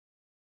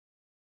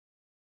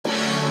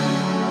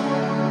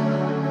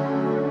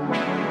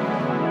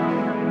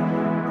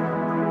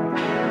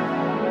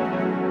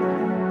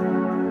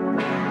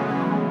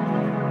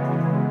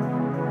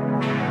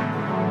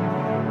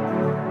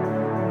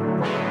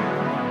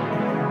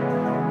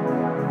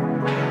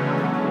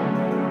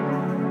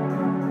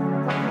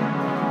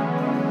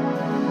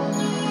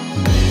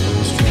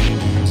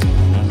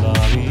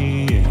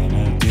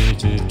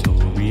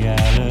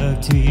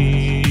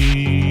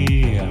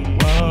reality.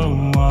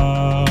 Whoa,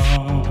 whoa.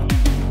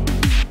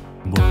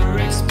 We're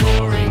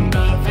exploring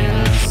the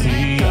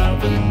fantasy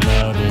of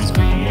another's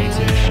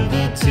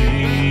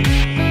creativity.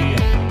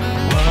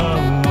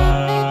 Whoa,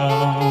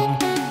 whoa.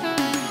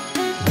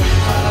 We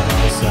hide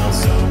ourselves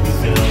so we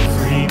feel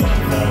free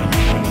with a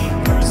unique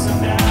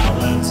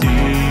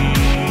personality.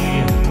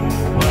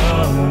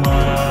 Whoa,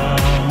 whoa.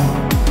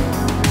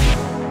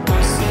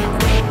 We're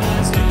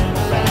synchronized in a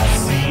vast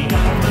sea of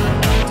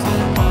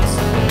unlimited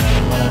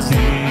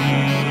possibility.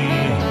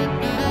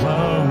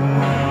 Whoa,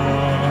 whoa.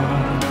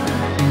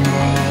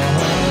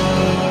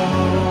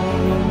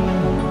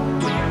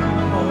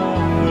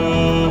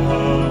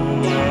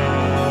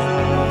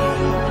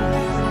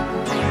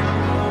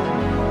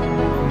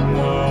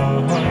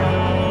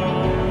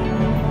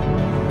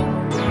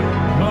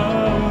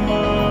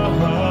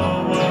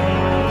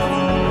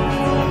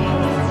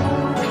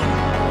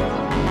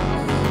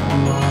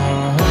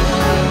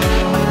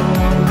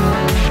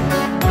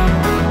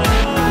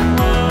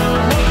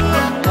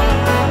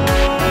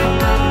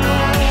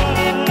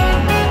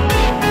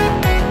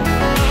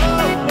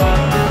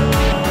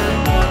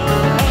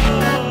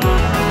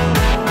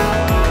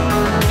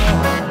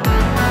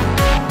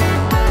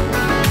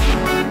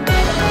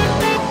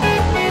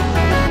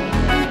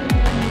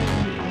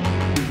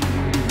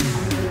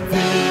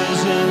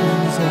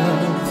 Visions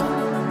of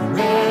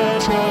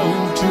retro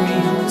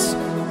dreams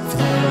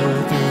flow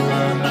through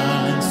our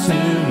minds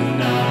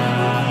tonight.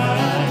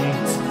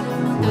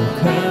 We're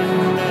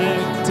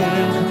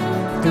connected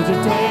through the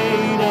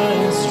data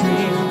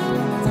stream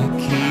that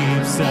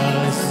keeps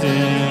us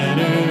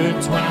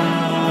intertwined.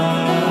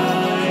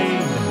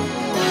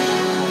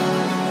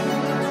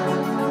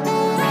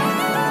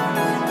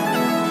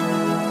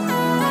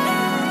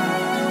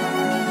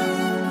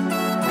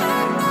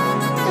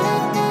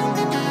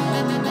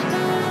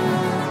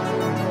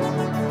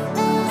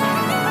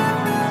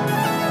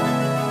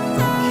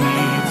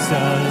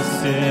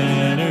 Us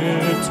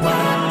intertwined.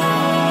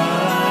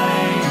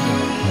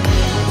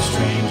 We're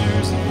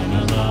strangers in a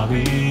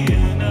lobby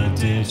in a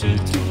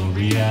digital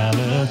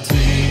reality.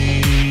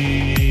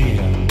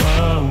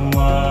 Whoa,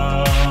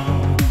 whoa.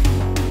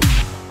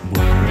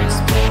 We're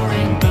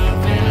exploring the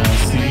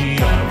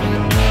fantasy of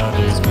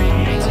another's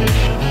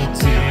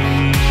creativity.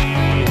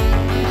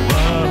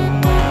 Whoa,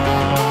 whoa.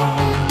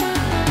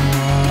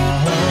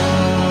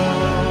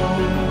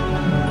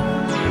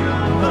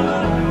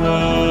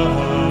 Whoa,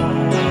 whoa.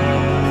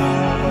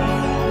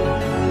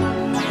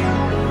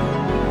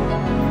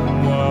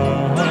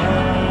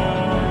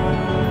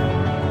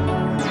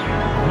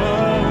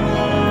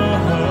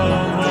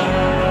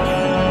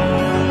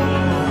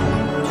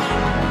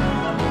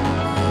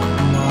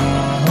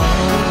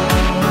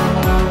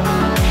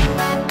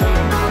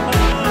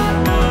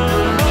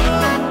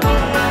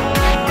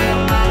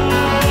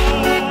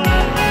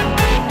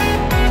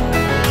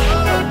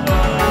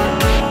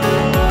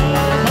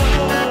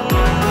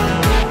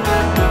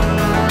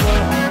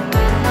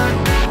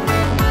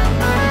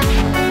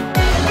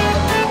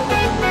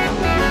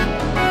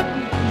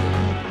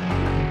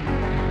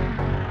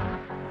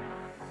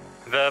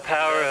 The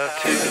power of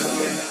two.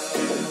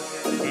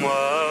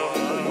 Whoa,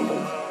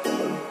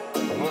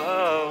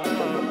 whoa.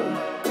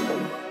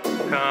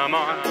 Come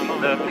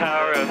on, the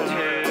power of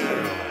two.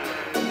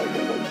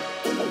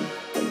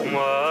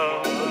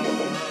 Whoa,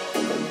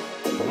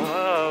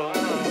 whoa.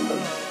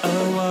 Oh,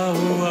 whoa,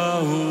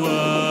 whoa,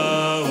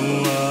 whoa,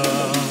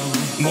 whoa.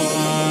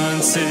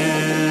 Once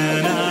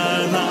in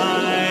a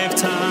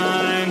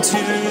lifetime,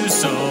 two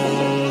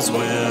souls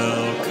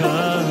will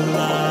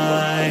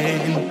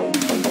collide.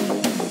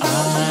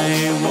 I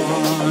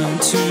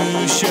want to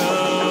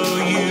show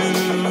you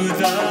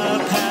the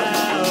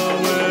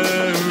power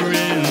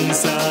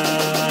inside.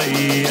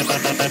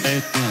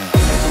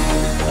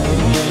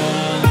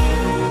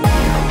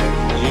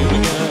 Here we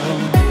go.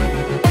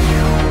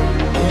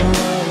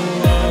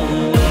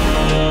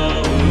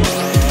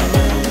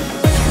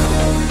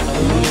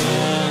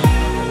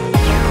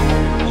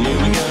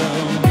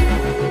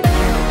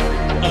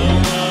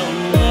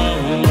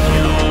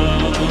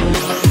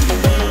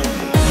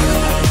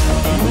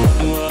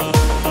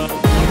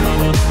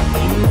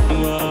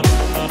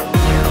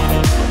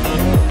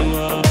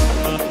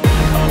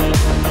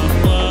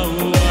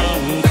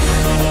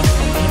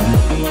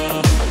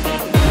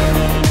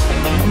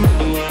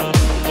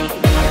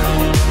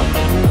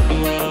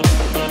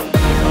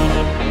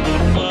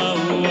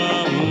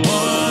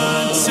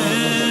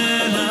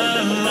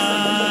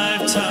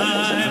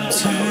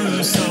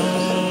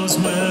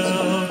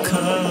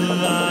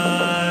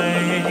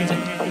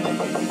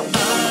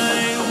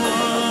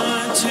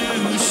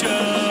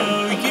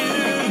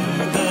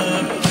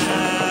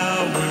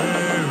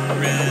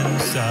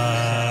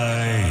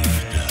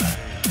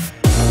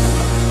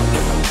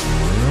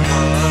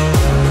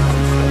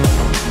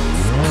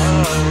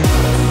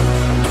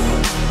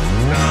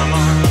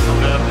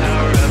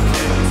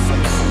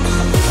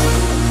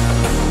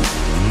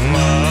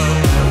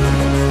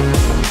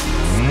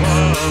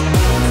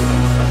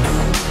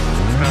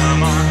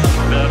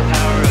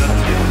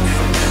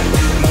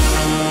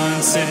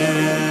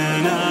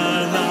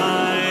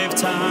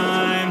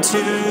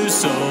 two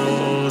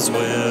souls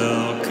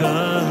will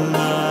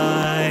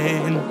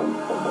collide.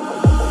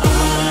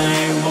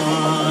 I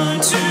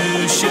want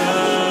to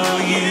show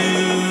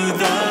you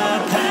the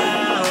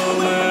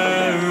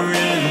power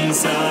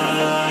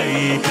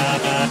inside.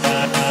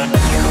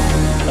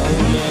 Oh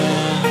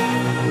yeah,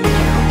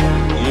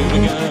 here we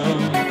go.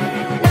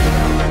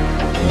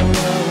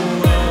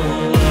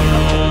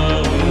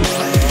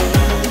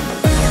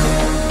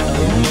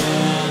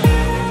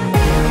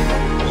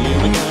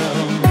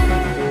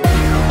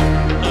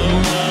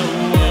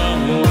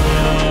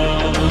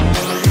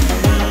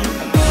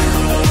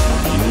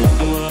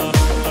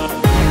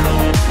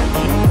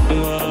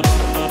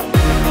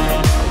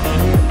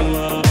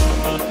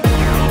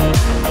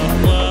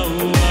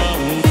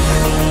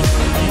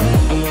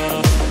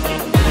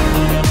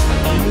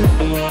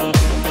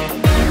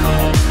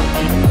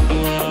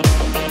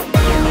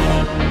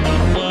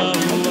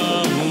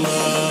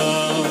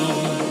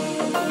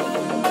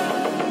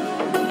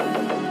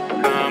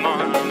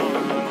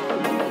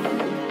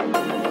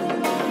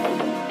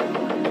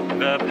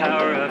 The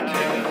power of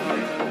two.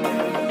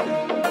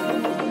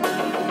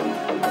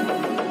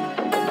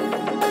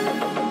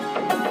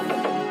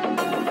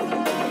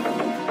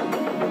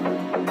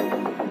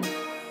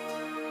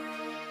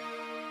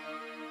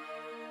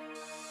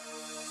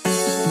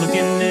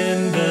 Looking in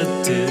the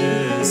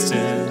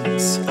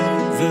distance,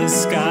 the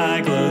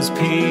sky glows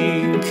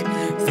pink.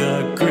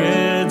 The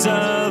grids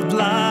of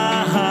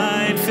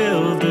light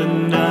fill the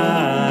night.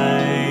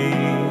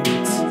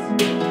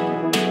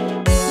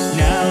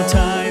 Now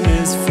time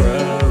is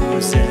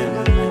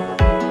frozen,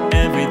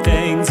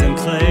 everything's in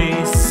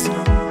place.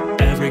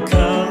 Every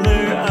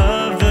color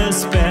of the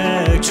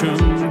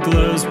spectrum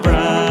glows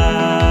bright.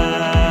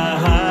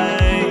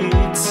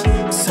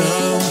 So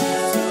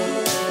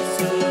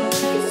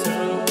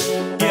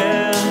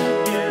yeah,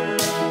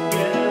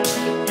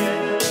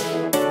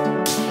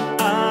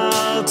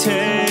 I'll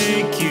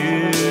take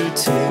you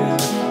to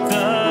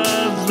the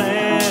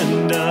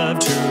land of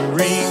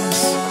dreams.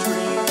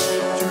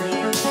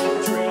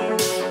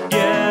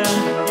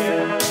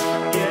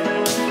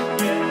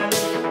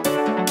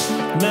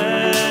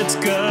 Let's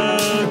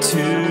go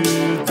to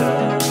the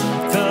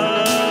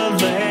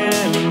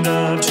land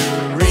of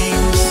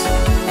dreams.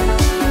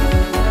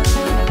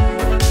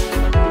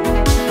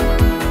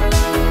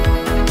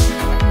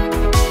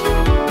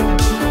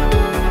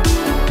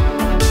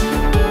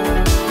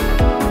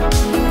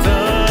 The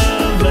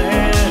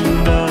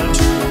land of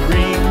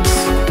dreams.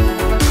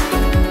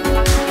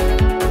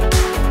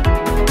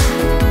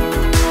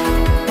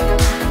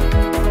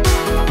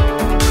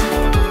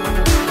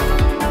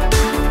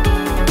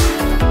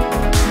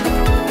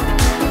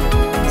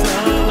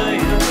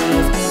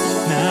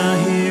 Now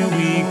here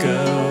we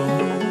go,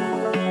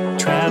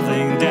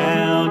 traveling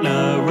down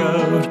a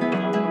road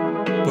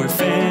where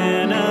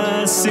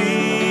fantasy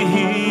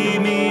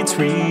meets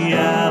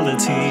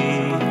reality.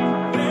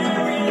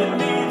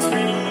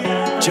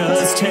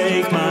 Just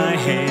take my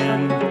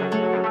hand,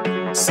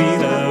 see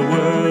the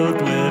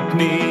world with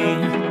me,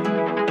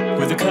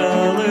 where the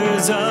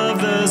colors of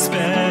the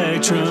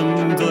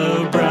spectrum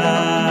glow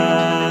bright.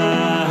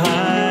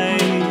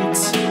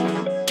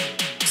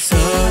 So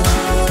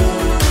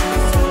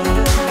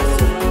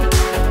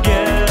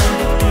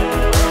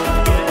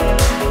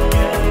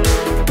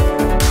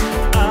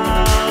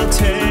I'll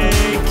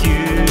take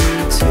you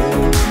to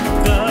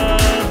the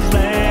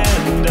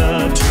land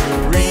of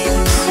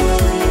dreams.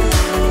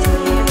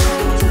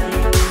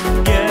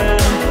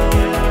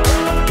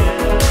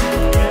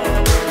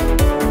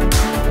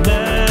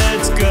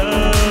 Let's go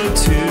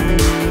to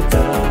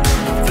the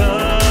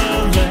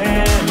land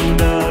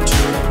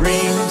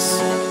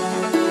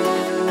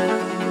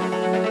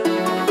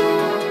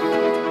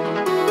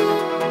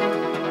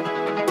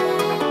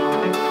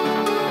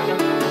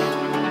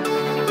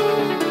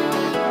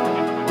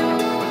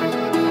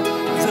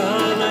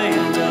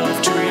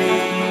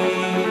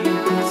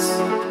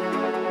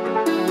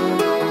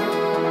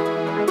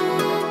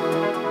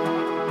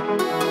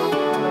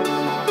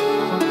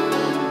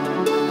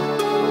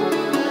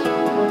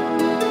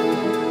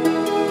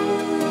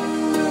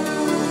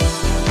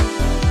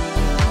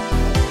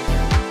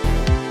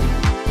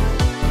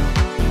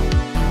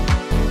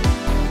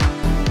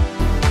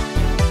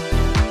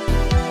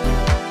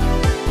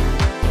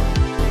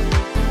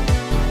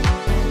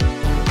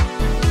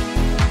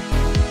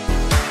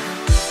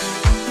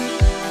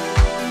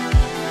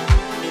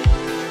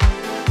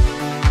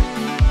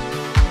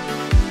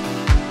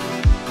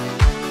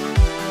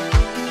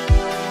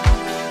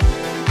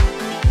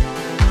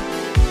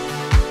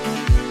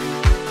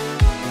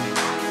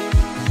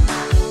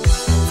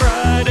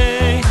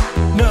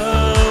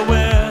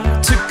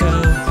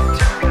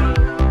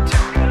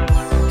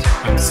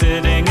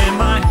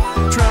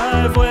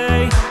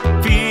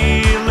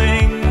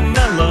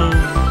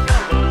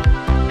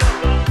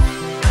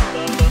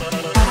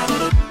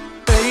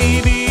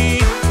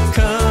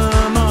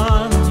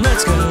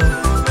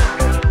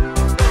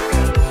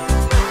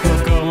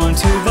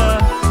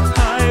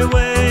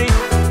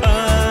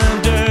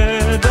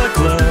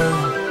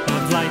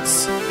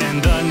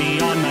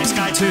night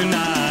sky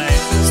tonight.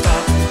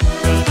 Stop,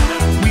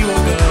 we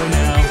will go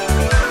now.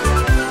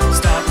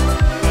 Stop,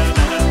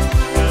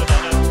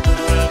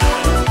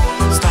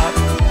 stop,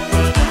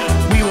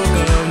 we will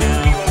go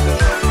now.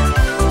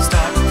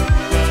 Stop,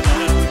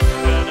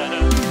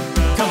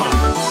 come on.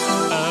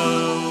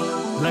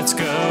 Oh, let's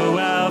go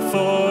out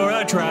for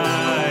a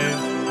drive.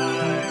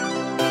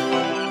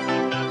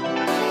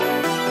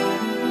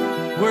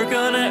 We're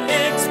gonna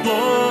explore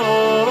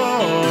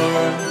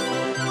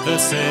the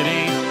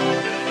city.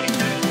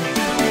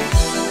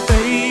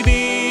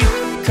 Baby,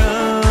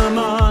 come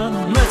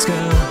on, let's go.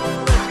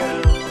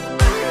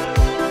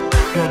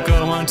 We'll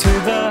go onto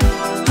the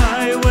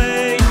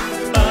highway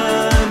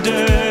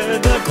under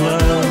the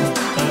glow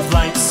of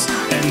lights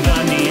and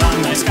the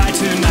neon night sky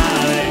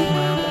tonight.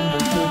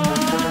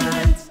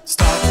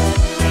 Stop,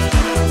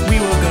 we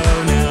will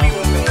go now.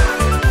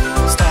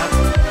 Stop,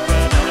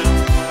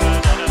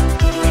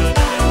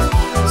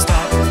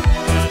 stop,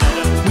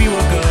 we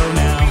will go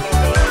now.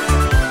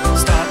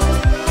 Stop.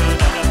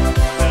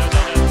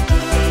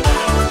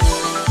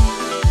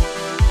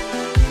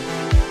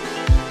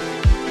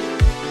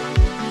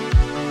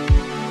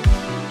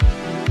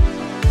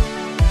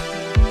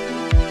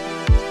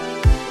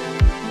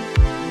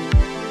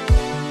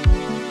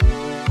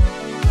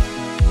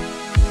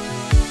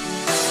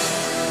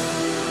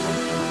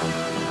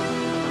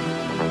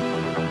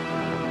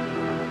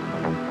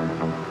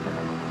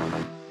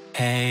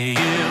 Hey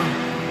you,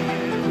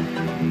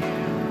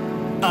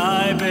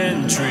 I've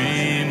been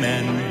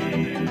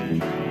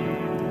dreaming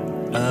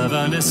of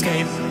an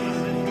escape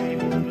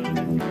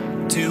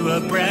to a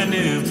brand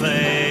new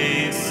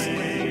place.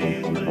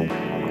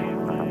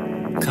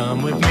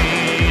 Come with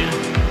me,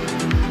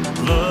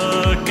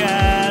 look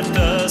at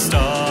the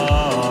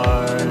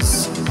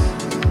stars.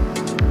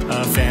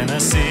 A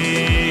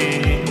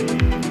fantasy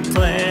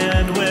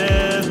planned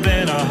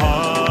within our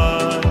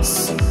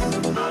hearts.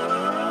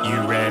 You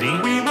ready?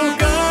 We will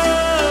go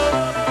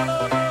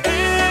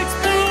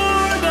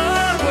explore the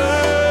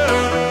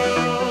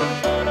world.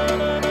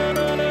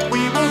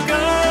 We will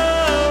go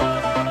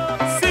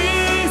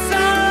see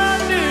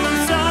some new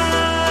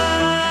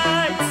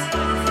sights.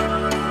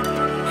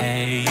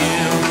 Hey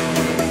you,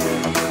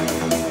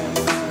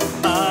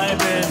 I've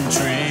been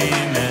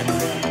dreaming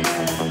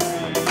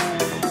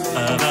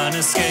of an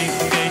escape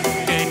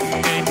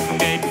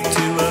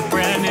to a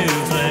brand new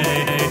place.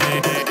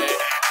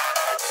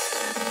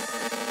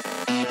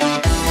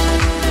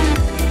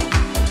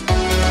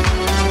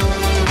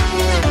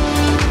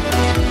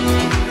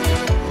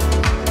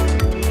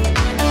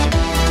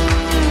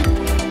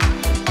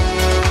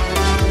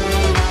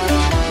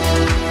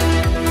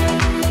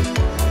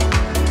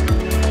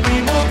 We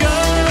will go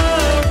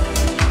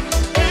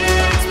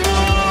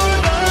explore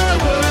the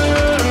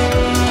world.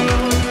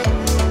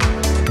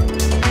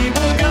 We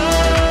will go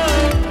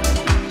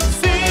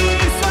see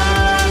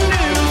some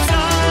new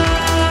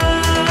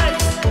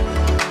sights.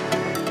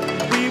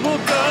 We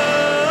will go.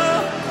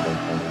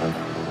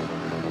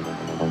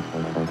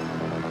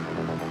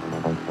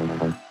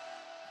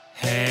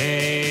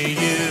 Hey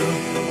you,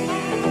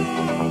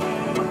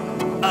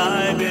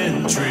 I've been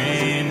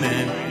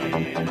dreaming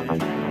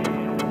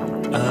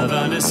of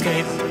an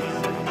escape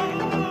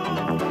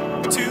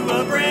to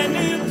a brand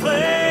new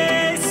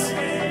place.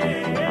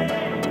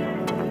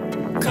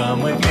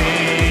 Come with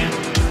me,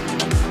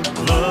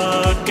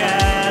 look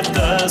at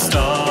the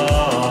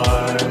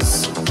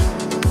stars.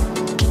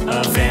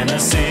 A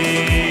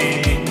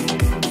fantasy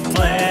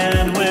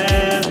planned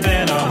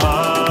within our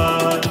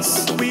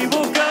hearts. We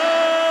will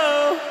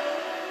go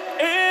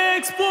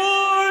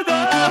explore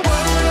the world.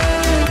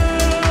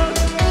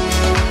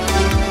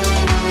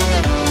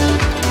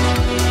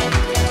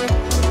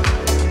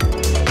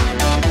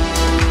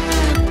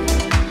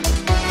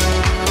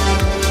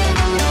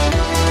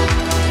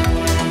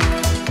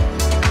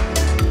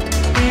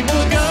 We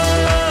will go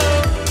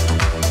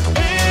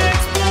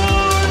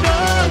explore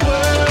the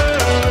world.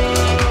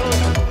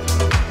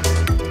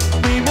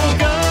 We will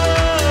go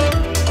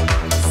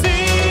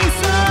see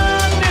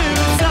some new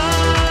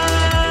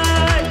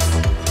sights.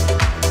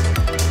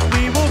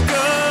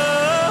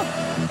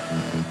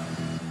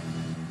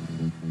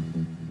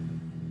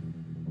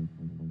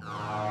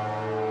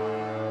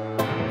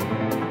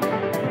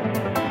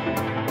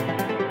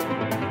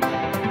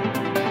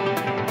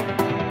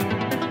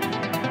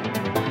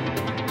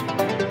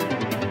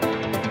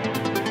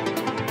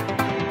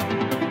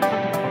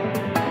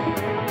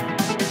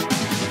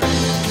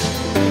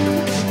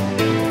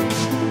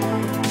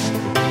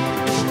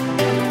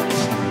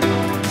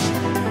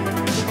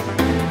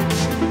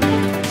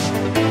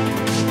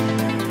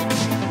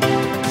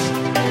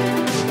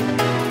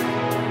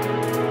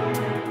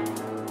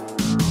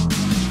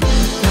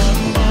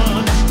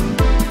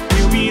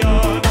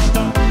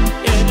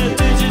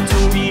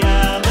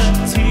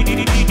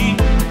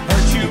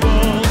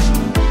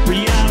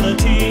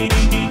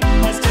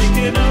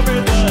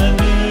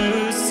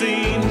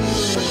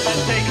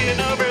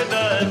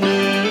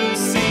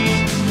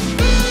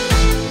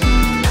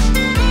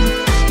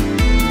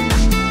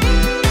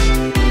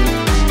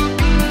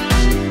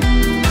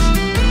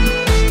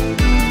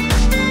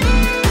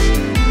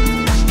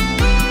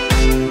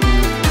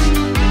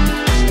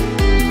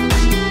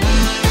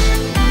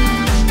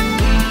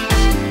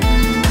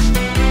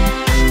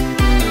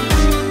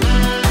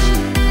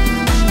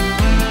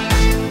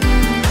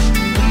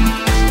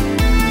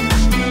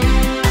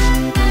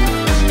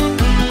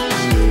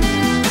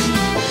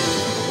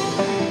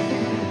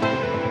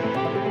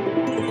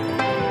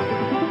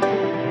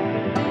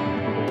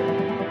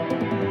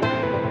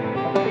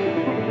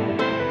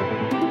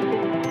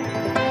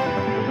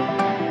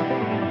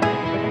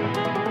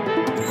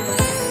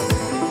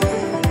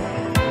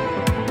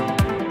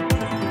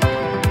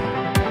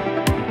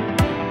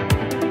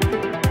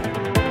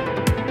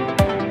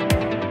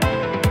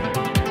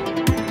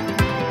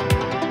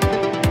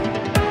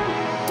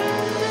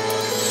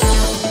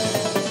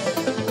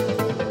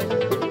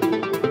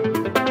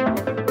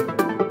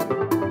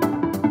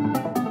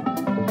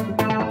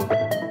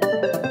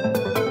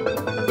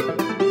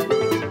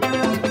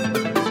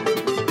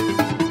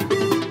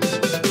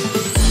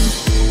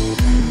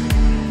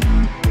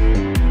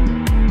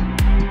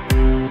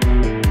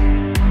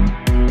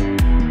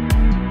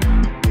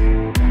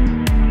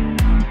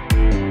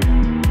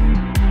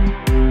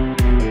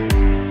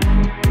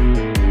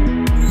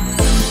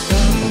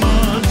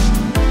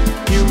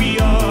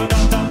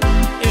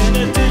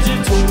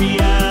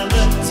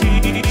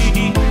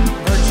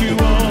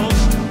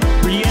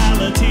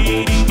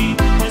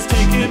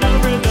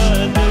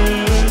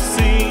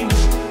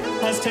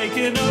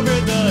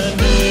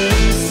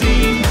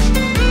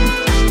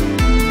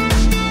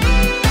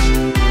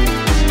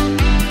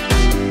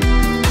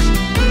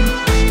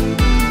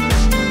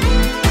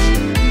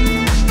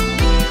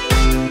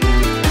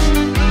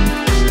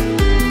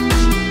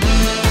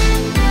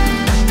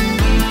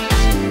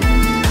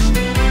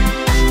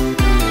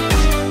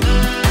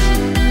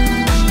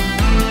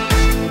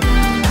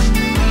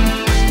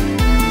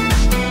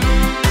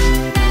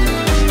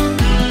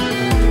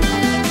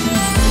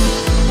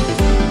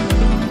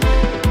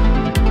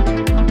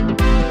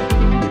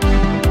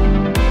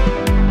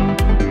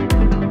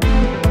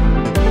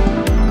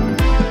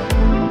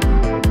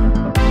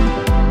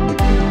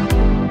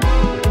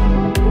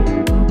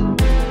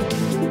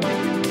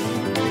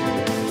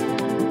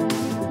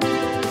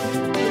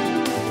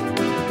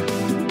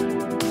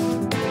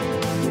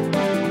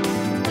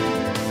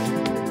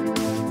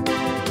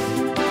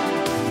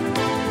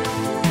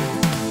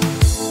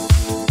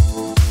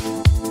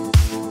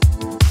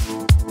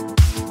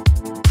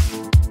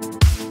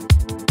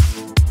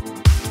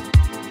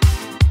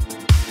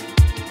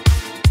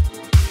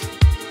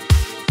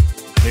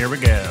 here we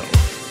go.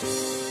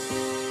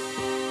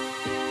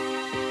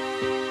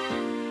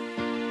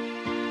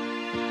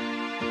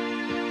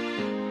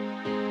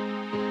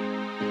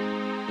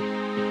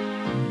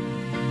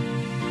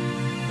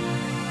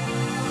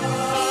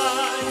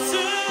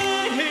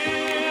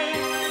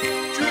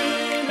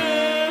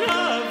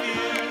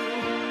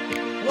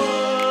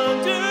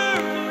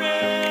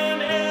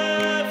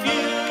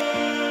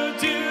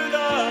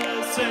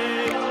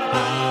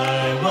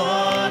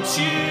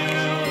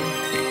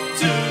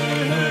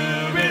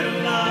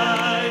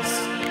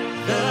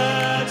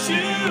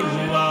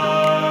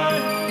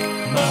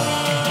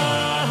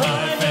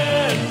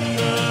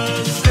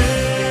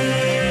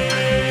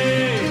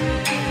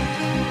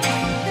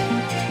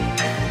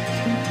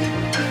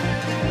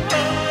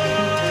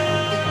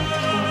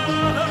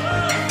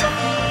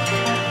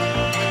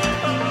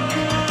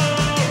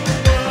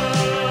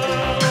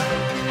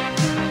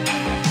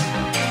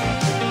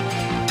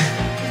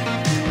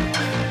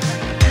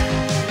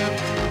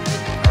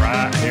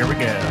 Here we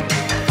go.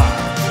 5,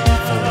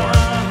 4,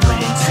 3,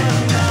 2,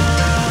 1.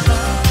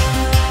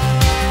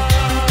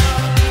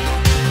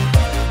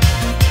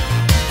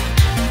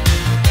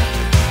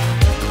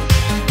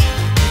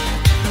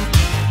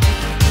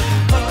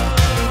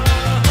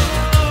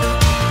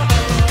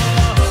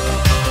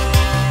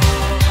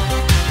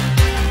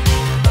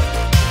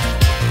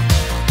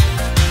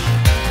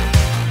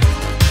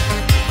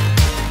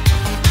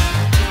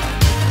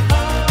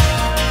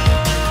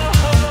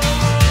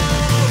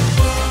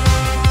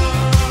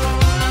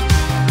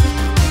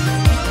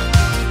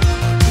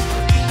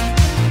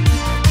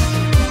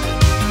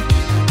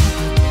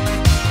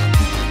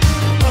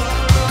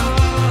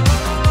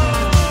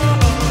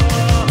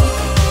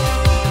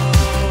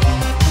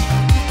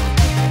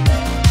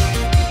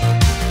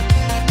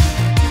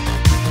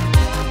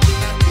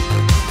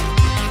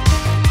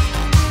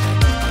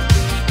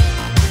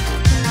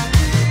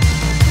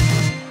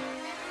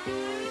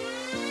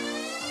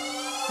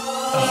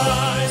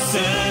 I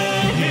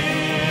sit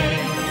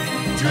here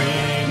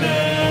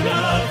dreaming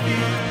of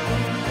you,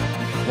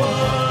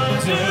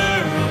 wondering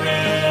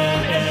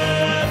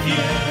if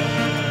you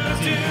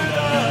do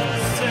the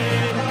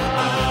same.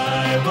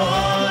 I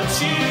want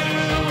you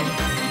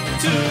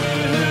to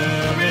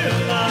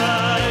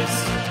realize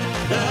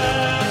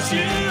that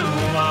you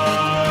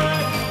are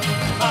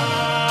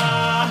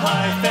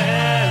my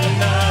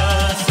fantasy.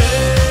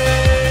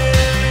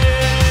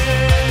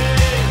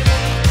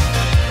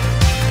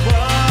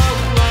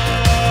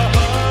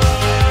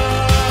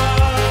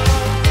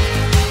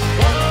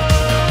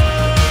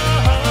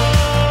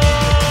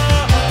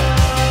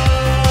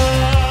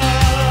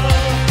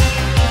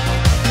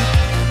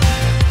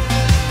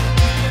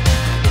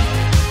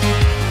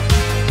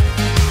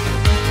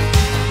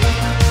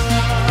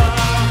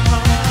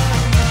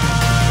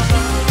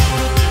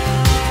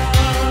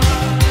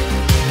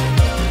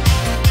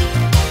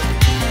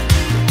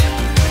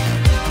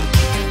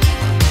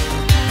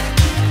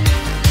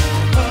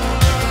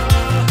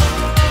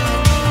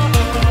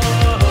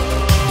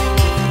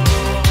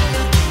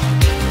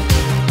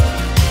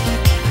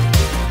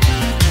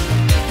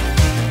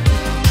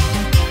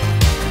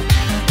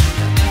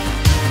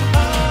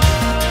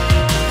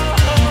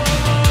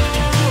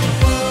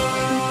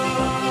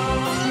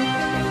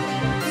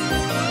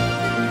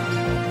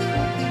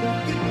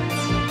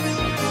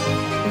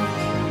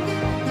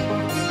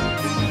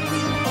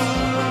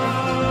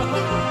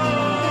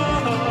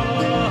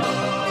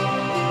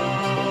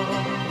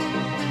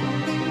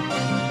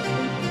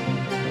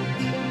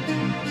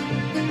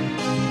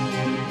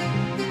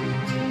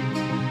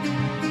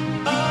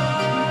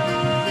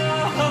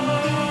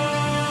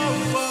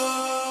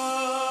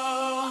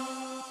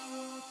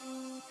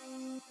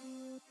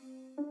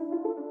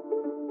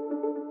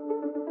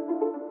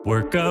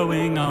 We're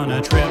going on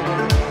a trip.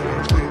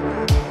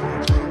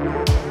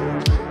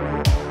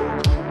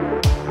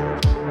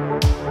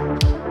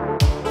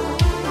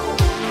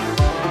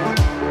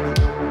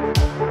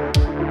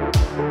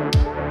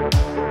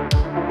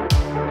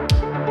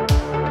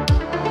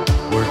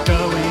 We're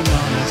going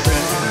on a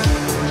trip.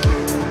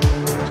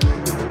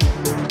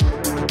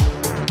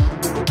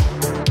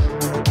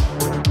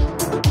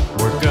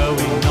 We're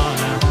going on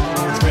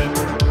a trip.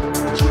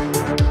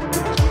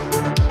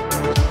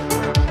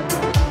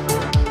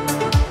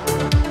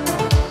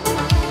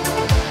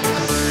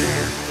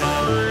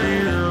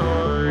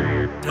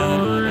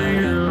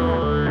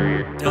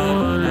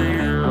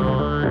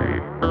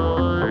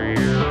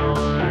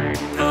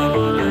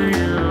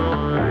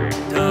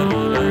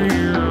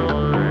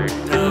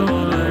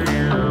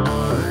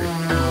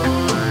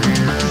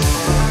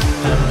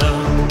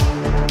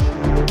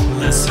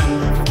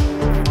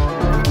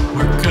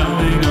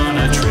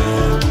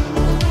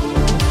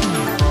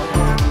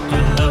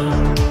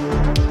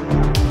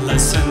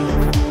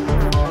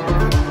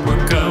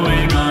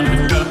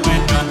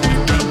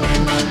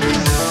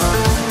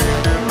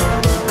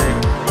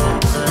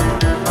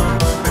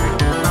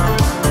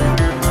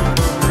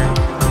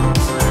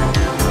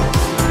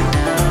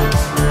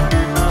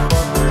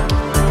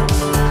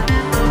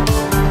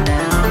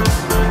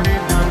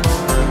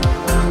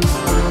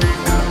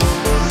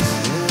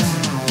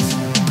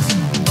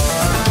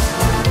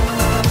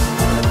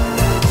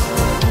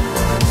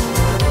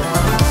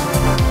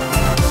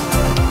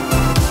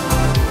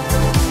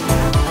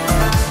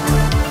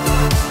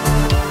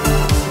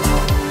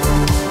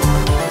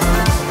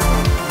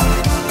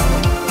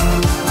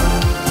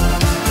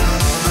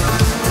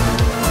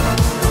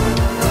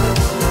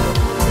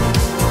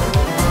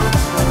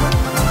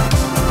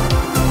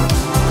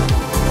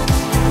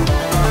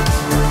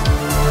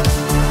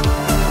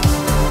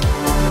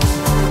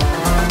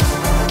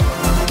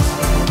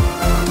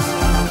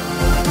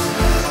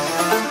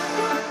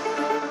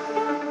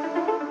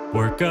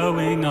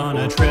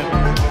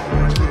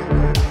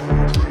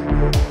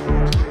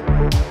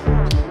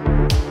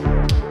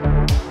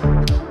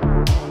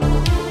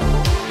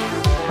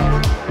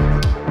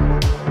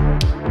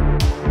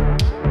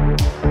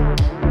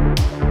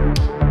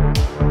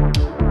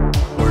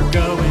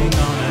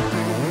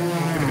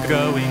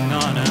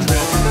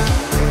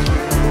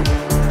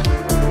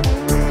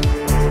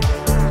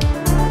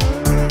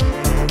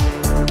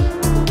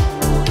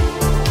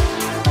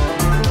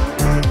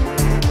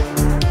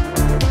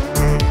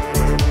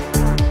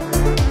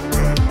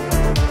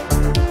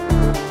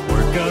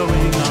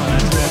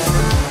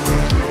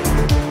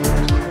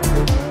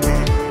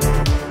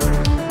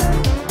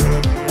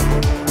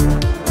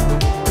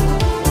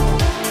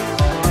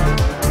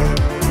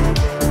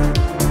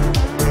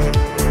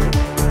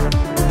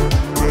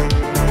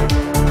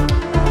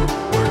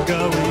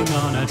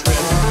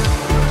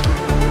 trip.